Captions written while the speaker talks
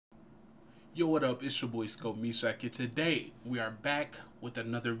Yo, what up? It's your boy Scope Mishak, and today we are back with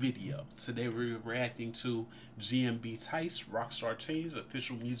another video. Today we're reacting to Gmb Tice, Rockstar Chain's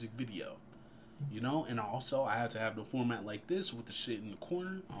official music video. You know, and also I have to have the format like this with the shit in the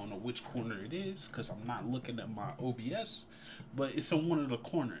corner. I don't know which corner it is because I'm not looking at my OBS, but it's in one of the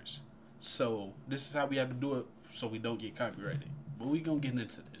corners. So this is how we have to do it so we don't get copyrighted. But we gonna get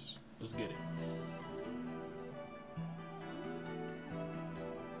into this. Let's get it.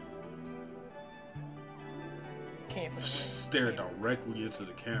 Stare directly into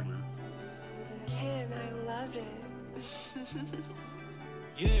the camera. Ken, I love it.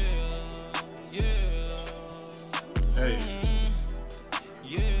 Yeah, yeah. Hey.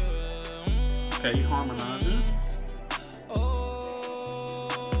 Yeah. Okay, you harmonizing.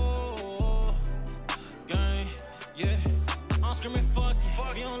 Oh, gang, yeah. I'm screaming fuck you.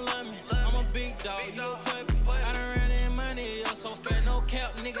 If you don't love me, I'm a big dog. You a puppy. I done ran in money. You're so fat, no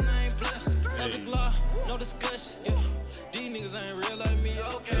cap, nigga. I ain't bluff. Love the glow, no discussion. Yeah. These niggas ain't real like me.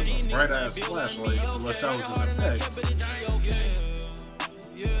 Okay. These Bright niggas ass ain't built like me. flashlight, unless I was in effect.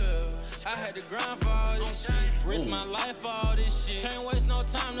 Yeah. I had to grind for all this shit. Risk my life for all this shit. Can't waste no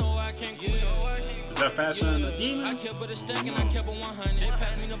time, no, I can't quit. Is that faster than the demon? I kept it a stack and I kept it 100. They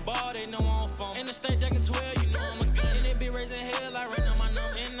passed me the ball, they know I'm on phone. In the state deck at 12, you know I'm a gun. And they be raising hell, I ran on my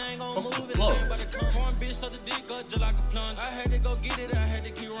number. And I ain't gon' move it, it ain't about to come. Foreign bitch suck the dick up just like a plunge. I had to go get it, I had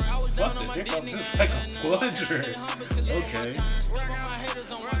to keep running. I was down on my dick, nigga, just I like ain't a had none. So I had to plunger. stay humble till it was my Okay. turn. Step on my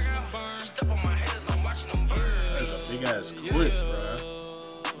haters, I'm watching them burn. Step on my haters, I'm watching them burn. That's a big ass clip, bruh.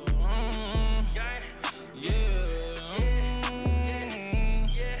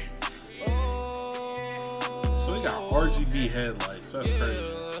 So we got RGB headlights. That's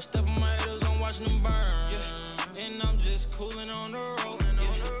crazy. Step on my haters, I'm watching them burn. And I'm just cooling on the road.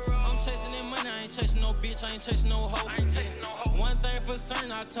 I'm chasing that money, I ain't chasing no bitch, I ain't chasing no hoe. One thing for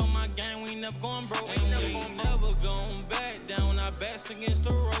certain, I told my gang we ain't never going broke. And we ain't never going back down when our backs against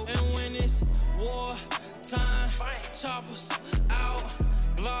the rope. And when it's war time, choppers out,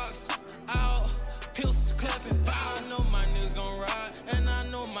 blocks out, pistols clapping. I know my niggas gon' ride, and I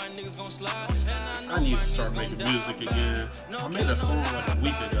know my niggas gon' slide. And I know I need my to start niggas making gon' music die. again. I made a song like a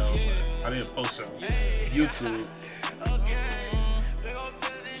week ago, but I didn't post it on YouTube.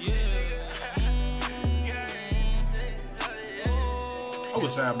 I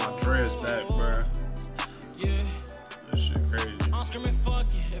wish I had my dreads back, bruh. That shit crazy. I'm screaming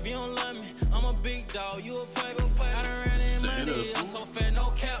fuck you. If you don't love me, I'm a big dog. You a puppy. I done ran in money. I'm so fat,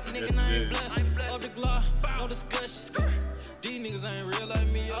 no cap, nigga. I ain't blessed. Up the glow, no discussion. These niggas ain't real like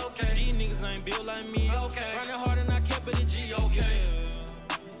me. Okay. These niggas ain't built like me. Okay. Running hard and I kept it a G. Okay.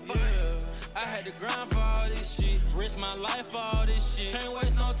 Yeah. I had to grind for all this shit. Risk my life for all this shit. Can't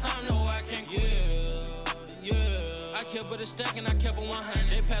waste no time, no, I can't quit. Yeah. I kept it a stack and I kept it 100.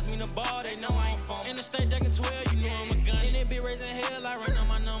 They passed me the ball, they know I'm on phone. In the state deck at 12, you know I'm a gun. And they be raising hell, I ran on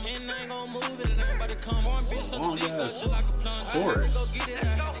my number. And I ain't gon' move it, and everybody come. Foreign bitch suck the dick up just like a plunge. I had to go get it, I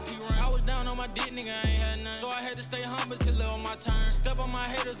had to keep running. I was down on my dick, nigga, I ain't had none. So I had to stay humble till it was my turn. Step on my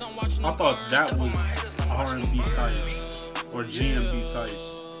haters, I'm watching them I thought burn. that was R&B Tice or GMB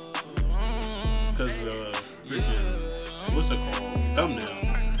Tice. Because freaking, what's it called? Thumbnail.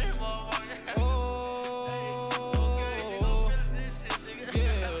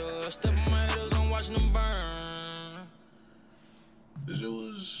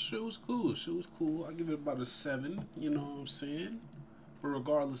 Shit was cool. Shit was cool. I give it about a 7. You know what I'm saying? But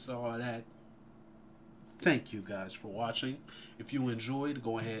regardless of all that, thank you guys for watching. If you enjoyed,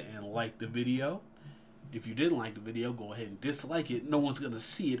 go ahead and like the video. If you didn't like the video, go ahead and dislike it. No one's gonna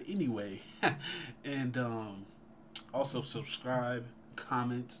see it anyway. And also subscribe,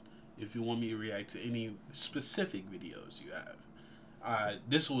 comment if you want me to react to any specific videos you have.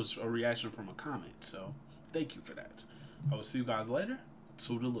 This was a reaction from a comment, so thank you for that. I will see you guys later.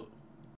 Toodaloo.